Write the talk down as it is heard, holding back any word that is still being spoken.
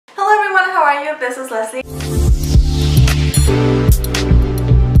are you? This is Leslie.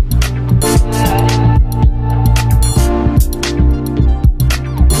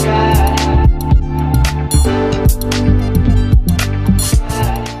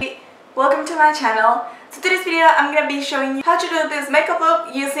 Welcome to my channel. So today's video I'm going to be showing you how to do this makeup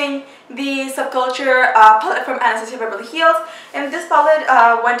look using the Subculture palette from Anastasia Beverly Hills. And this palette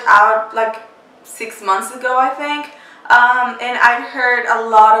went out like 6 months ago, I think. And I've heard a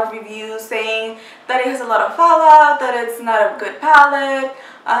lot of reviews saying that it has a lot of fallout, that it's not a good palette,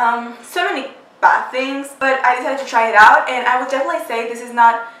 so many bad things, but I decided to try it out, and I would definitely say this is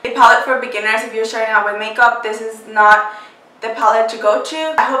not a palette for beginners. If you're starting out with makeup, this is not the palette to go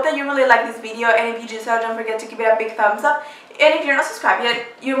to. I hope that you really like this video, and if you do so, don't forget to give it a big thumbs up. And if you're not subscribed yet,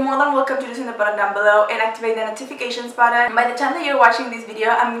 you're more than welcome to do so in the button down below and activate the notifications button. By the time that you're watching this video,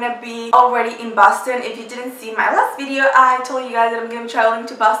 I'm gonna be already in Boston. If you didn't see my last video, I told you guys that I'm gonna be traveling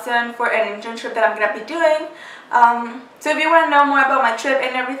to Boston for an internship that I'm gonna be doing. So if you want to know more about my trip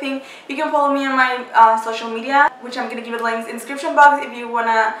and everything, you can follow me on my social media, which I'm gonna give you the links in the description box if you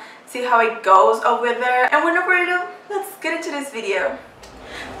wanna see how it goes over there. And with no further ado, let's get into this video.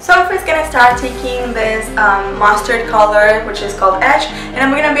 So I'm first gonna start taking this mustard color, which is called Edge, and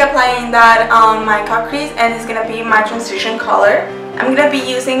I'm gonna be applying that on my cut crease, and it's gonna be my transition color. I'm gonna be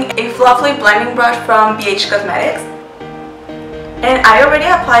using a fluffy blending brush from ABH Cosmetics, and I already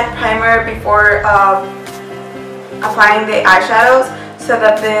applied primer before applying the eyeshadows so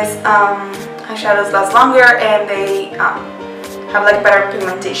that this eyeshadows last longer and they have like better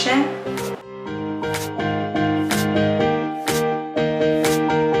pigmentation.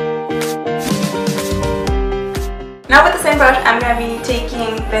 Now with the same brush, I'm going to be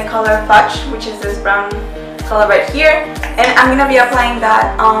taking the color Fudge, which is this brown color right here, and I'm going to be applying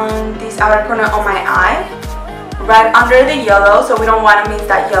that on this outer corner of my eye, right under the yellow, so we don't want to miss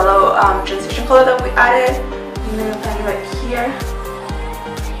that yellow transition color that we added. I'm going to apply it right here.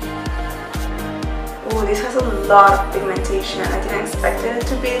 Ooh, this has a lot of pigmentation. I didn't expect it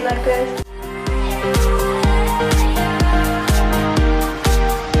to be like this.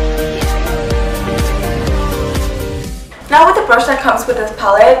 Now with the brush that comes with this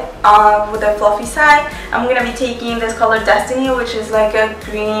palette, with the fluffy side, I'm going to be taking this color Destiny, which is like a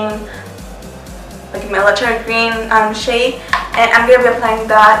green, like a military green shade, and I'm going to be applying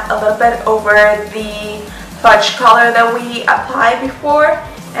that a little bit over the Fudge color that we applied before,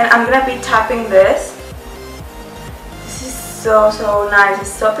 and I'm going to be tapping this. This is so nice.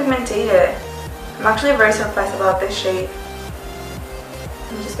 It's so pigmented. I'm actually very surprised about this shade.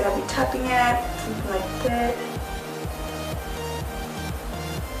 I'm just going to be tapping it, something like this.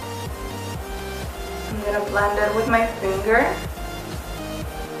 I'm going to blend it with my finger.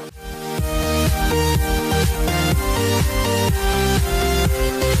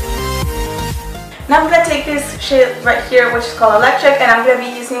 Now I'm going to take this shade right here, which is called Electric, and I'm going to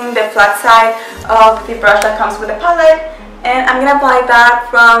be using the flat side of the brush that comes with the palette, and I'm going to apply that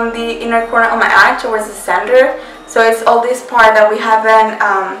from the inner corner of my eye towards the center. So it's all this part that we haven't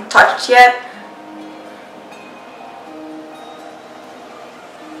touched yet.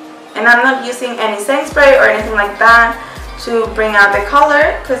 And I'm not using any setting spray or anything like that to bring out the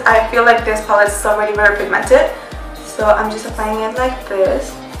color, because I feel like this palette is already very pigmented. So I'm just applying it like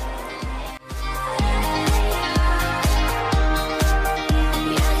this.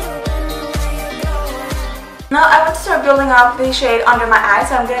 Now I want to start building up the shade under my eye,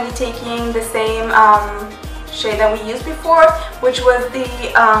 so I'm going to be taking the same shade that we used before, which was the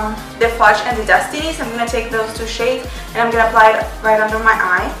Fudge and the Destiny. So I'm going to take those two shades and I'm going to apply it right under my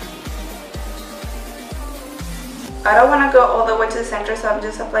eye. I don't want to go all the way to the center, so I'm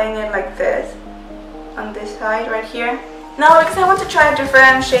just applying it like this on this side right here. Now because I want to try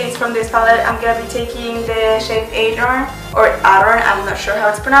different shades from this palette, I'm going to be taking the shade Adorn, or Adorn, I'm not sure how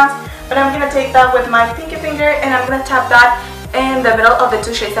it's pronounced, but I'm going to take that with my pinky finger and I'm going to tap that in the middle of the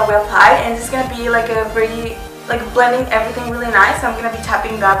two shades that we applied, and it's going to be like a very, like blending everything really nice. So I'm going to be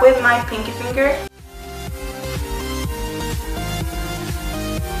tapping that with my pinky finger.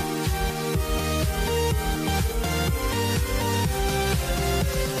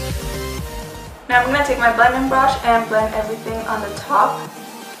 Now I'm going to take my blending brush and blend everything on the top.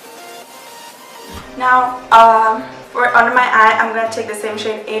 Now for under my eye, I'm going to take the same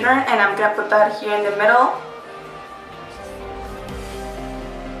shade Adorn and I'm going to put that here in the middle.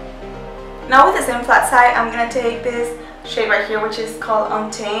 Now with the same flat side, I'm going to take this shade right here, which is called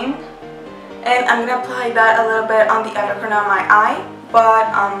Untamed, and I'm going to apply that a little bit on the outer corner of my eye, but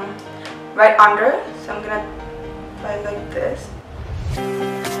right under. So I'm going to apply it like this.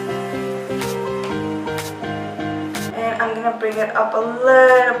 And I'm gonna bring it up a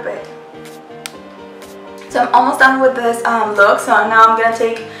little bit. So I'm almost done with this look. So now I'm gonna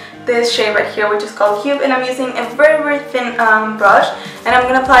take this shade right here, which is called Cube, and I'm using a very thin brush, and I'm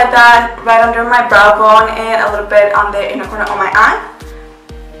gonna apply that right under my brow bone and a little bit on the inner corner of my eye.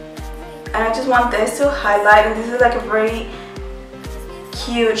 And I just want this to highlight, and this is like a very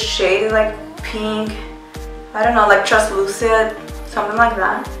cute shade. It's like pink, I don't know, like translucent, something like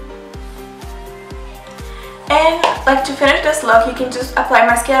that. And like to finish this look, you can just apply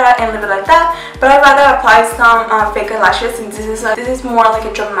mascara and leave it like that, but I'd rather apply some fake eyelashes, since this is more like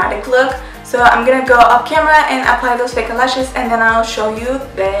a dramatic look. So I'm gonna go off camera and apply those fake eyelashes, and then I'll show you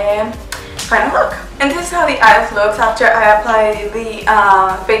the final look. And this is how the eyes looks after I apply the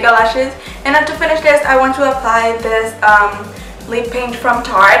fake eyelashes. And then to finish this, I want to apply this lip paint from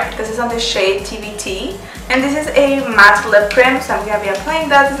Tarte. This is on the shade TBT, and this is a matte lip cream, so I'm gonna be applying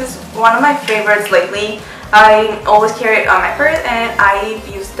that. This is one of my favorites lately. I always carry it on my purse, and I've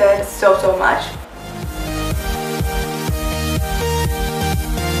used it so much.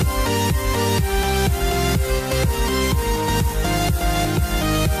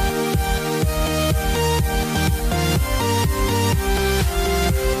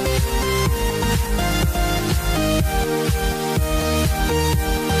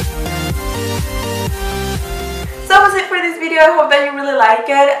 So that was it for this video. I hope that you really like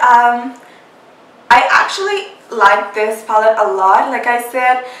it. I actually like this palette a lot. Like I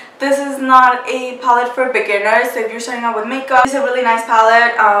said, this is not a palette for beginners, so if you're starting out with makeup, it's a really nice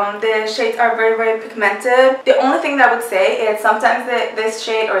palette. The shades are very pigmented. The only thing that I would say is sometimes this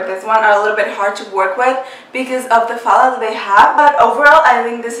shade or this one are a little bit hard to work with because of the fallout that they have, but overall I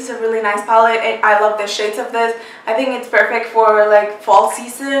think this is a really nice palette, and I love the shades of this. I think it's perfect for like fall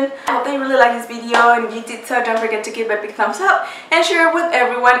season. I hope that you really like this video, and if you did so, don't forget to give it a big thumbs up and share it with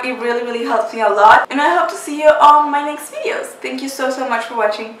everyone. It really helps me a lot, and I hope to see you on my next videos. Thank you so much for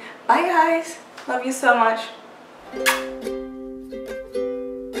watching. Bye guys, love you so much.